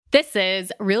This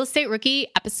is Real Estate Rookie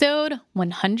episode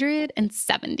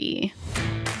 170.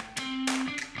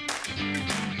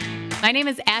 My name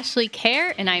is Ashley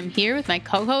Kerr, and I'm here with my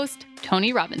co-host,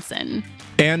 Tony Robinson.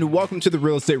 And welcome to the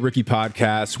Real Estate Rookie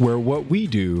podcast, where what we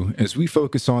do is we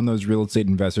focus on those real estate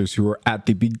investors who are at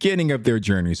the beginning of their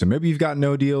journey. So maybe you've got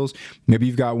no deals, maybe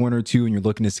you've got one or two and you're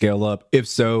looking to scale up. If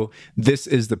so, this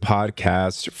is the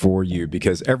podcast for you,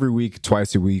 because every week,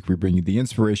 twice a week, we bring you the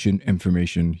inspiration,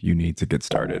 information you need to get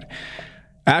started.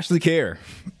 Ashley Kerr,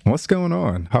 what's going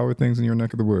on? How are things in your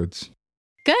neck of the woods?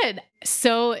 Good.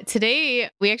 So today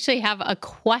we actually have a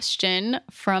question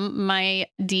from my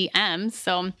DM.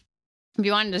 So if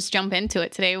you want to just jump into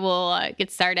it today, we'll get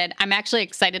started. I'm actually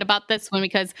excited about this one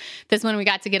because this one we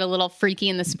got to get a little freaky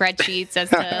in the spreadsheets as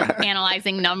to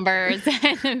analyzing numbers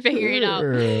and figure it out.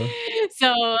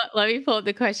 So let me pull up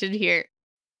the question here.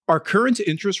 Are current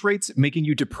interest rates making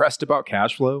you depressed about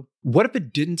cash flow? What if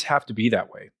it didn't have to be that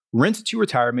way? Rent to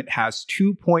Retirement has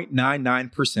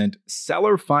 2.99%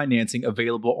 seller financing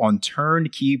available on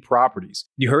turnkey properties.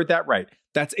 You heard that right.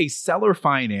 That's a seller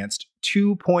financed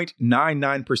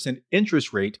 2.99%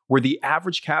 interest rate where the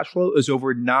average cash flow is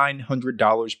over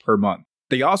 $900 per month.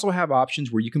 They also have options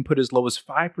where you can put as low as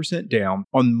 5% down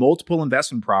on multiple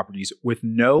investment properties with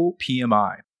no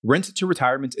PMI. Rent to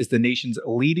Retirement is the nation's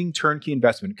leading turnkey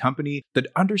investment company that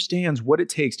understands what it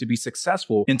takes to be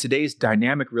successful in today's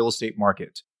dynamic real estate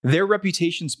market. Their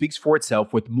reputation speaks for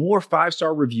itself with more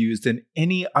 5-star reviews than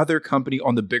any other company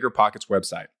on the BiggerPockets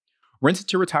website. Rent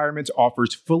to Retirement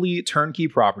offers fully turnkey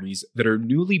properties that are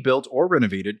newly built or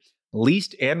renovated,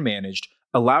 leased and managed,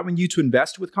 allowing you to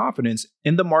invest with confidence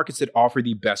in the markets that offer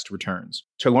the best returns.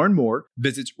 To learn more,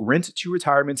 visit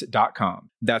renttoretirement.com.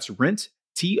 That's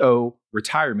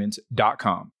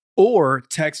renttoretirement.com. Or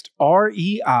text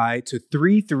REI to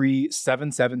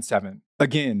 33777.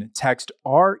 Again, text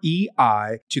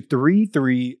REI to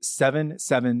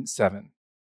 33777.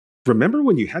 Remember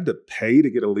when you had to pay to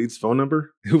get a lead's phone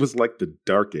number? It was like the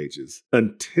dark ages,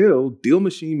 until Deal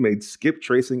Machine made skip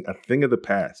tracing a thing of the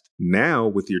past. Now,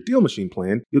 with your Deal Machine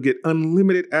plan, you'll get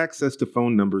unlimited access to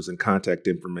phone numbers and contact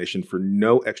information for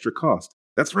no extra cost.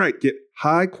 That's right, get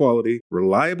high-quality,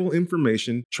 reliable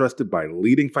information trusted by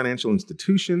leading financial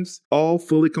institutions, all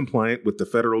fully compliant with the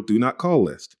federal Do Not Call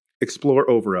list. Explore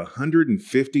over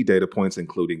 150 data points,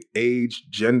 including age,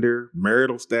 gender,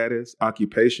 marital status,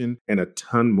 occupation, and a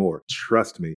ton more.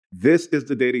 Trust me, this is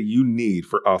the data you need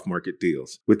for off-market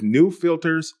deals. With new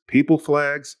filters, people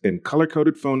flags, and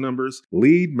color-coded phone numbers,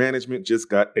 lead management just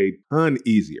got a ton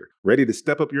easier. Ready to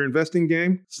step up your investing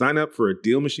game? Sign up for a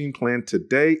Deal Machine plan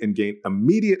today and gain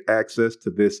immediate access to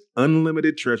this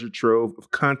unlimited treasure trove of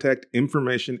contact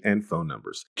information and phone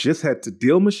numbers. Just head to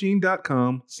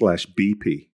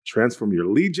DealMachine.com/BP. Transform your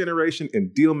lead generation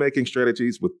and deal-making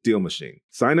strategies with Deal Machine.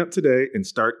 Sign up today and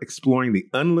start exploring the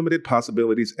unlimited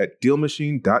possibilities at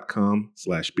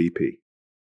DealMachine.com/BP.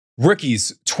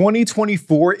 Rookies,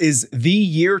 2024 is the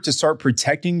year to start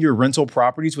protecting your rental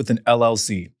properties with an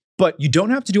LLC. But you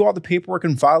don't have to do all the paperwork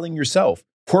and filing yourself.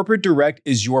 Corporate Direct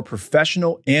is your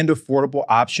professional and affordable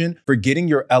option for getting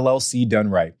your LLC done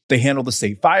right. They handle the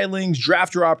state filings,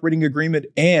 draft your operating agreement,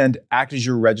 and act as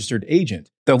your registered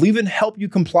agent. They'll even help you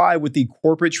comply with the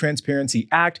Corporate Transparency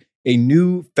Act, a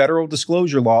new federal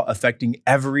disclosure law affecting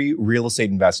every real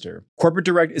estate investor. Corporate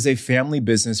Direct is a family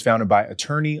business founded by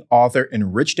attorney, author,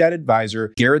 and rich dad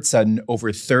advisor Garrett Sutton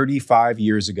over 35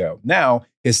 years ago. Now,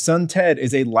 his son Ted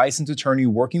is a licensed attorney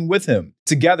working with him.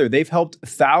 Together, they've helped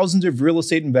thousands of real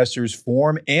estate investors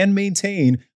form and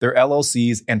maintain their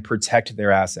LLCs and protect their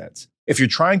assets. If you're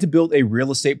trying to build a real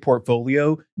estate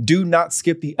portfolio, do not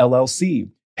skip the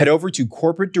LLC. Head over to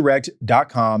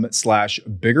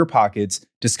corporatedirect.com/biggerpockets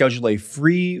to schedule a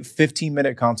free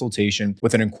 15-minute consultation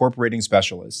with an incorporating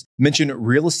specialist. Mention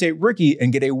Real Estate Rookie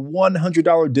and get a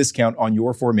 $100 discount on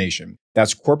your formation.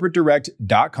 That's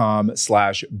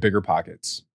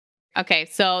corporatedirect.com/biggerpockets. Okay,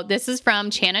 so this is from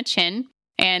Chana Chin,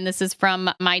 and this is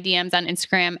from my DMs on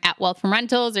Instagram at Wealth from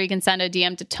Rentals, or you can send a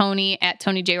DM to Tony at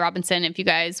Tony J. Robinson if you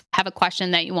guys have a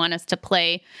question that you want us to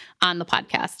play on the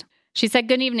podcast. She said,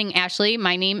 "Good evening, Ashley.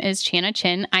 My name is Chana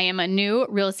Chin. I am a new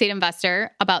real estate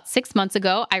investor. About 6 months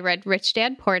ago, I read Rich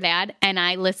Dad, Poor Dad, and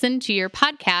I listened to your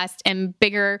podcast and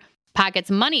Bigger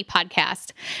Pockets Money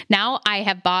podcast. Now I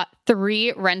have bought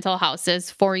 3 rental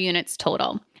houses, 4 units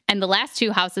total. And the last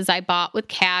 2 houses I bought with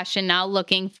cash and now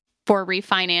looking for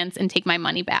refinance and take my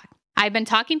money back. I've been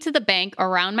talking to the bank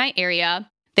around my area.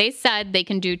 They said they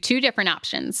can do 2 different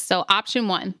options. So option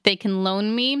 1, they can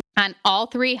loan me on all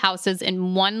 3 houses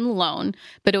in one loan,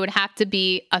 but it would have to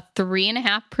be a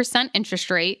 3.5% interest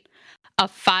rate, a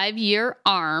 5-year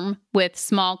ARM with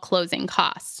small closing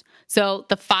costs. So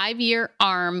the 5-year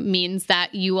ARM means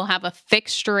that you will have a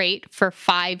fixed rate for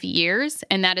 5 years,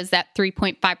 and that is that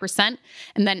 3.5%.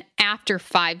 And then after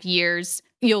 5 years,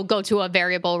 you'll go to a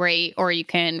variable rate or you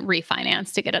can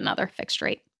refinance to get another fixed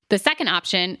rate. The second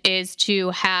option is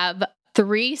to have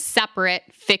 3 separate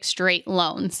fixed rate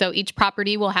loans. So each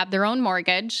property will have their own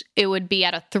mortgage. It would be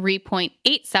at a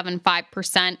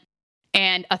 3.875%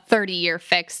 and a 30-year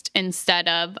fixed instead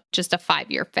of just a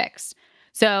 5-year fixed.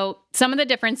 So some of the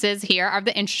differences here are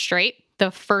the interest rate.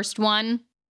 The first one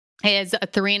is a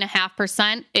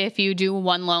 3.5% if you do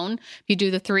one loan. If you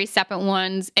do the 3 separate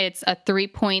ones, it's a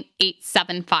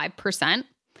 3.875%.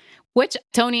 Which,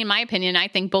 Tony, in my opinion, I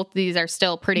think both of these are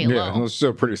still pretty low. Yeah, those are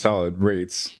still pretty solid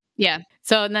rates. Yeah.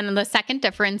 So then the second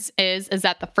difference is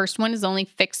that the first one is only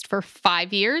fixed for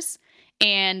 5 years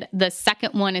and the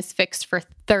second one is fixed for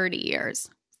 30 years.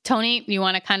 Tony, you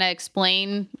want to kind of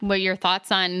explain what your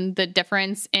thoughts on the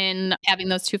difference in having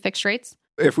those 2 fixed rates?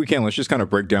 If we can, let's just kind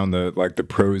of break down the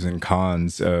pros and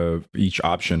cons of each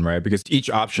option, right? Because each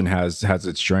option has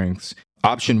its strengths.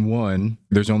 Option 1,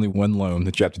 there's only one loan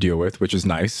that you have to deal with, which is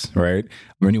nice, right?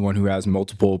 Anyone who has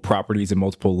multiple properties and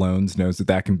multiple loans knows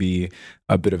that can be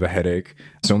a bit of a headache.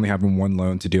 So only having one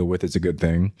loan to deal with is a good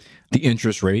thing. The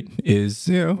interest rate is,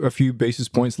 a few basis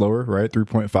points lower, right?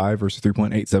 3.5 versus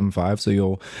 3.875. So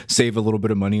you'll save a little bit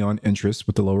of money on interest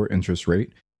with the lower interest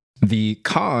rate. The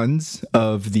cons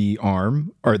of the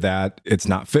ARM are that it's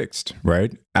not fixed,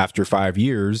 right? After 5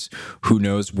 years, who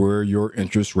knows where your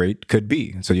interest rate could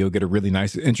be? So you'll get a really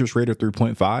nice interest rate of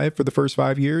 3.5 for the first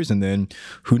 5 years. And then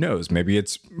who knows? Maybe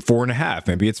it's 4.5,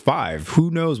 maybe it's 5.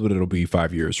 Who knows what it'll be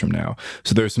 5 years from now?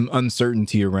 So there's some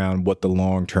uncertainty around what the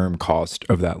long-term cost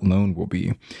of that loan will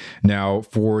be. Now,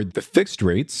 for the fixed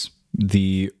rates,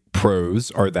 the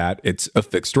pros are that it's a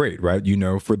fixed rate, right?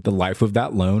 For the life of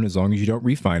that loan, as long as you don't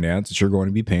refinance, that you're going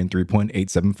to be paying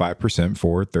 3.875%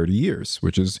 for 30 years,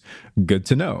 which is good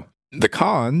to know. The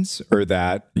cons are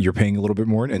that you're paying a little bit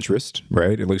more in interest,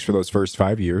 right? At least for those first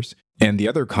 5 years. And the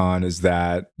other con is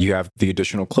that you have the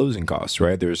additional closing costs,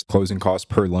 right? There's closing costs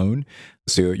per loan.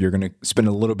 So you're going to spend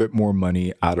a little bit more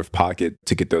money out of pocket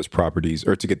to get those properties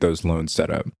or to get those loans set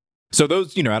up. So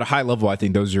those, at a high level, I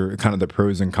think those are kind of the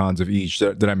pros and cons of each.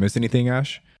 Did I miss anything,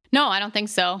 Ash? No, I don't think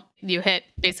so. You hit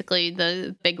basically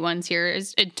the big ones here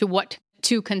is to what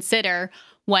to consider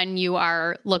when you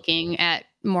are looking at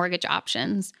mortgage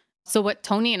options. So what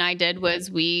Tony and I did was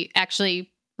we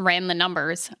actually ran the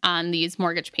numbers on these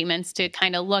mortgage payments to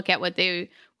kind of look at what they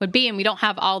would be. And we don't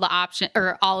have all the option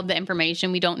or all of the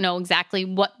information. We don't know exactly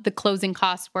what the closing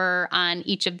costs were on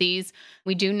each of these.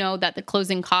 We do know that the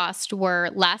closing costs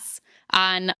were less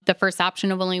on the first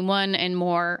option of only one and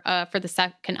more for the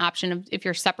second option of if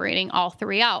you're separating all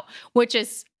 3 out,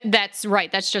 that's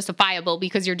right. That's justifiable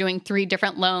because you're doing 3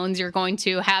 different loans. You're going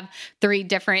to have 3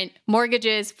 different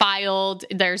mortgages filed.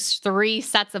 There's 3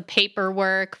 sets of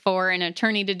paperwork for an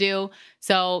attorney to do.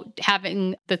 So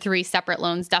having the 3 separate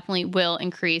loans definitely will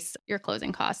increase your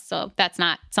closing costs. So that's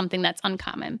not something that's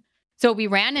uncommon. So we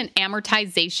ran an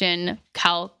amortization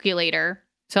calculator.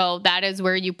 So that is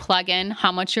where you plug in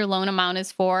how much your loan amount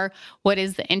is for, what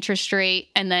is the interest rate,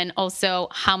 and then also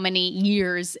how many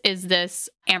years is this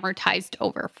amortized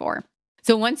over for.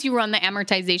 So once you run the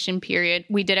amortization period,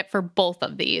 we did it for both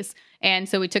of these. And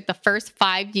so we took the first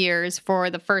 5 years for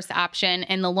the first option,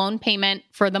 and the loan payment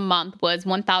for the month was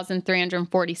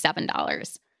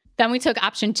 $1,347. Then we took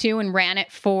option 2 and ran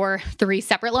it for 3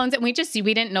 separate loans. And we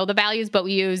didn't know the values, but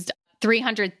we used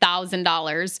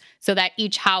 $300,000 so that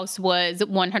each house was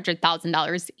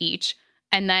 $100,000 each.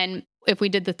 And then if we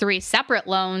did the 3 separate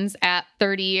loans at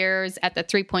 30 years at the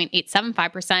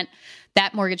 3.875%,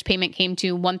 that mortgage payment came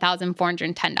to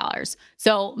 $1,410.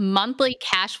 So monthly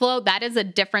cash flow, that is a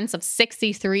difference of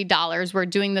 $63. We're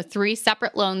doing the 3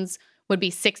 separate loans would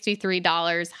be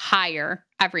 $63 higher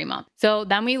every month. So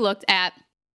then we looked at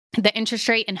the interest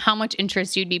rate and how much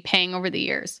interest you'd be paying over the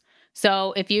years.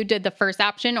 So if you did the first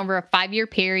option over a 5-year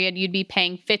period, you'd be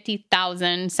paying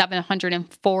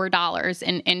 $50,704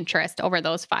 in interest over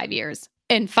those 5 years.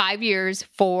 In 5 years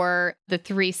for the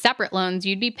 3 separate loans,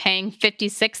 you'd be paying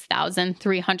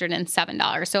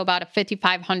 $56,307. So about a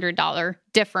 $5,500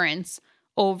 difference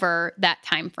over that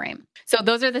time frame. So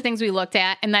those are the things we looked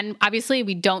at. And then obviously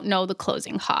we don't know the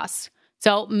closing costs.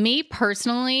 So me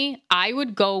personally, I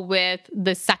would go with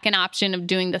the second option of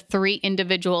doing the 3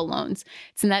 individual loans.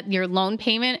 So that your loan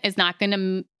payment is not going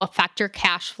to affect your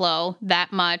cash flow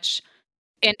that much.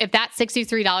 And if that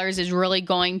 $63 is really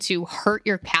going to hurt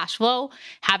your cash flow,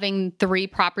 having 3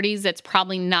 properties, that's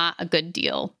probably not a good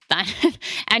deal.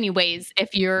 Anyways,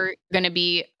 if you're going to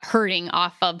be hurting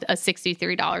off of a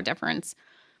 $63 difference.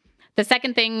 The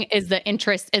second thing is the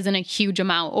interest isn't a huge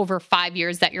amount over 5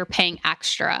 years that you're paying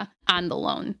extra on the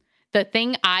loan. The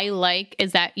thing I like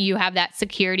is that you have that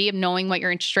security of knowing what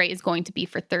your interest rate is going to be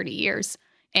for 30 years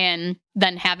and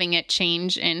then having it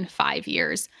change in 5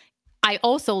 years. I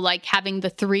also like having the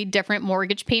 3 different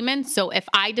mortgage payments. So if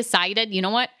I decided, you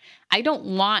know what, I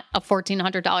don't want a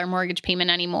 $1,400 mortgage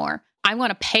payment anymore. I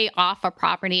want to pay off a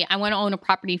property. I want to own a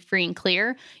property free and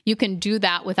clear. You can do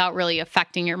that without really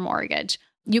affecting your mortgage.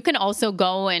 You can also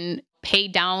go and pay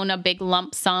down a big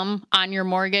lump sum on your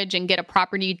mortgage and get a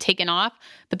property taken off,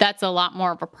 but that's a lot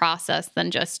more of a process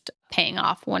than just paying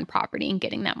off one property and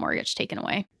getting that mortgage taken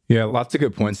away. Yeah, lots of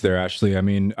good points there, Ashley. I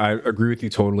mean, I agree with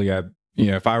you totally.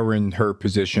 If I were in her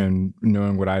position,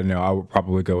 knowing what I know, I would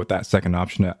probably go with that second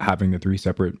option, having the 3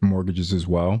 separate mortgages as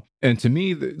well. And to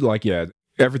me,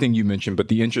 everything you mentioned, but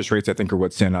the interest rates, I think, are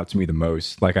what stand out to me the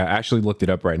most. Like, I actually looked it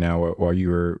up right now while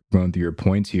you were going through your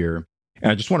points here.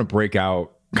 And I just want to break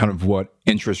out kind of what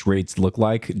interest rates look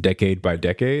like decade by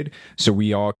decade, so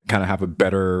we all kind of have a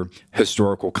better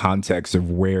historical context of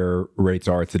where rates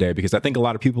are today. Because I think a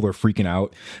lot of people are freaking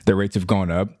out that rates have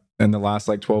gone up in the last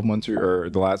 12 months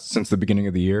or since the beginning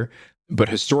of the year. But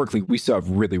historically, we still have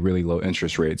really, really low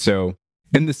interest rates. So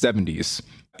in the 70s,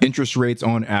 interest rates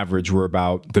on average were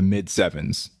about the mid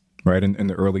 7s, right? In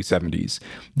the early 70s.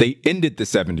 They ended the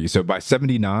 70s. So by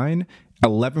 79,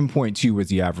 11.2 was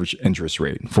the average interest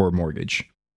rate for a mortgage.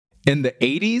 In the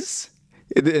 80s,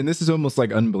 and this is almost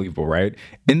unbelievable, right?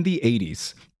 In the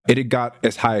 80s, it had got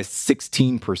as high as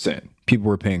 16% people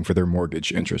were paying for their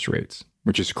mortgage interest rates,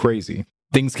 which is crazy.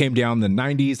 Things came down in the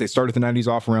 90s. They started the 90s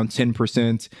off around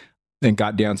 10%. And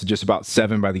got down to just about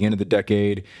 7 by the end of the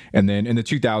decade. And then in the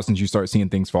 2000s, you start seeing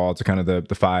things fall to kind of the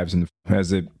 5s. And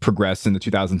as it progressed in the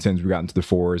 2010s, we got into the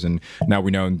 4s. And now we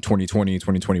know in 2020,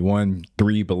 2021,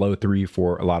 below 3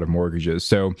 for a lot of mortgages.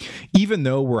 So even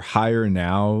though we're higher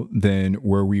now than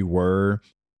where we were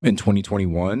in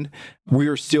 2021, we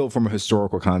are still, from a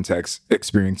historical context,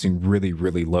 experiencing really,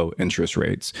 really low interest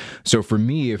rates. So for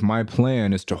me, if my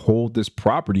plan is to hold this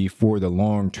property for the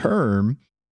long term,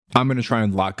 I'm going to try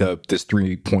and lock up this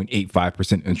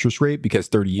 3.85% interest rate, because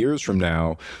 30 years from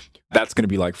now, that's going to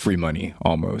be like free money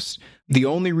almost. The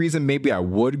only reason maybe I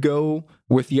would go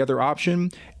with the other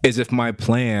option is if my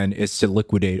plan is to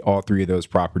liquidate all 3 of those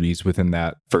properties within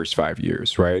that first 5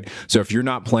 years, right? So if you're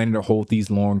not planning to hold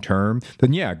these long term,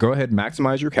 then yeah, go ahead,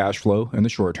 maximize your cash flow in the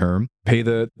short term, pay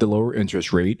the lower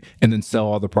interest rate, and then sell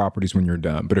all the properties when you're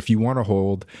done. But if you want to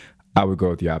hold, I would go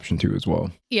with the option 2 as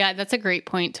well. Yeah, that's a great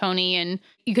point, Tony. And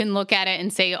you can look at it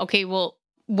and say, okay, well,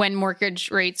 when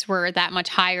mortgage rates were that much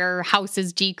higher,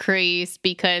 houses decreased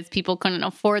because people couldn't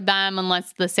afford them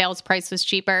unless the sales price was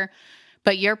cheaper.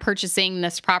 But you're purchasing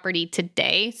this property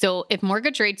today. So if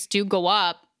mortgage rates do go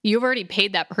up, you've already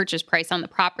paid that purchase price on the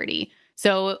property.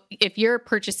 So if you're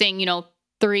purchasing,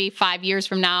 3-5 years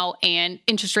from now and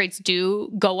interest rates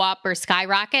do go up or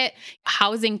skyrocket,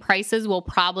 housing prices will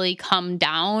probably come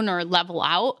down or level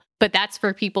out. But that's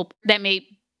for people that may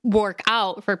work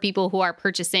out for people who are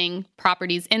purchasing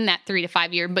properties in that 3 to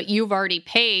 5 year, but you've already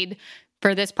paid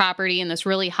for this property in this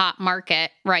really hot market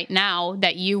right now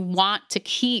that you want to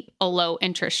keep a low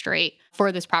interest rate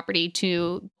for this property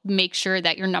to make sure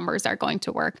that your numbers are going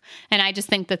to work. And I just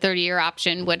think the 30-year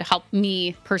option would help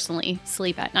me personally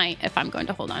sleep at night if I'm going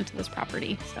to hold on to this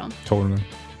property. So Totally.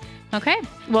 Okay.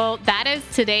 Well, that is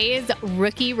today's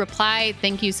Rookie Reply.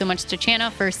 Thank you so much to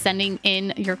Channa for sending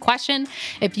in your question.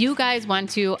 If you guys want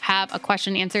to have a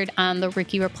question answered on the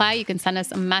Rookie Reply, you can send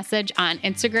us a message on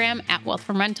Instagram at Wealth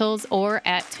from Rentals or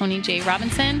at Tony J.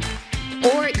 Robinson.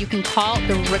 Or you can call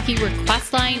the Rookie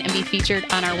Request line and be featured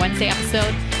on our Wednesday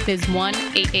episode. It is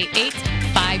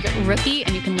 1-888-5-ROOKIE,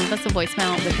 and you can leave us a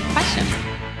voicemail with your questions.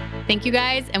 Thank you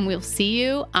guys, and we'll see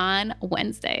you on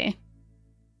Wednesday.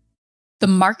 The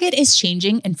market is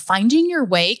changing and finding your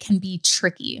way can be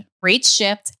tricky. Rates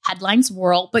shift, headlines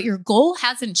whirl, but your goal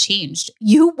hasn't changed.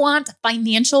 You want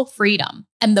financial freedom.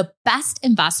 And the best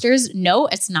investors know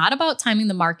it's not about timing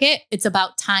the market, it's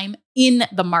about time in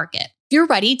the market. If you're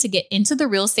ready to get into the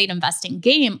real estate investing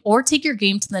game or take your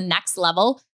game to the next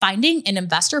level, finding an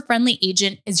investor-friendly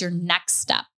agent is your next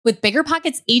step. With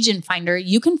BiggerPockets Agent Finder,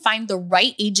 you can find the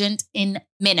right agent in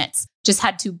minutes. Just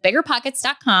head to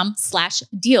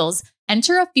biggerpockets.com/deals,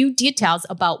 enter a few details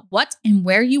about what and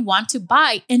where you want to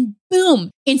buy, and boom,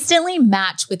 instantly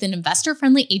match with an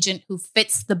investor-friendly agent who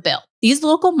fits the bill. These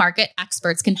local market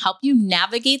experts can help you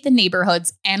navigate the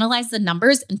neighborhoods, analyze the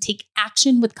numbers, and take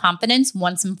action with confidence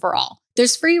once and for all.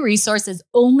 There's free resources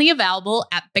only available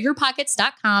at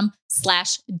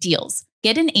biggerpockets.com/deals.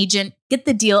 Get an agent, get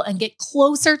the deal, and get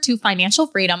closer to financial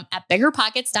freedom at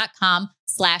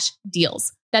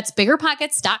biggerpockets.com/deals. That's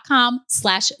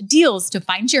biggerpockets.com/deals to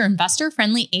find your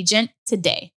investor-friendly agent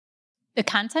today. The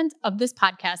content of this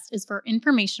podcast is for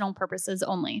informational purposes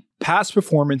only. Past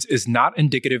performance is not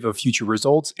indicative of future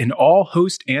results, and all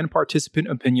host and participant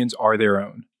opinions are their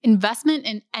own. Investment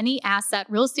in any asset,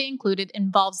 real estate included,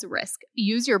 involves risk.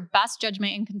 Use your best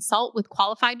judgment and consult with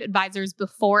qualified advisors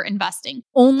before investing.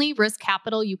 Only risk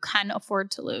capital you can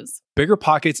afford to lose.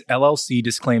 BiggerPockets LLC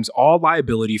disclaims all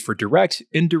liability for direct,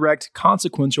 indirect,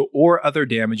 consequential, or other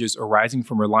damages arising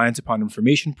from reliance upon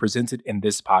information presented in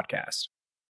this podcast.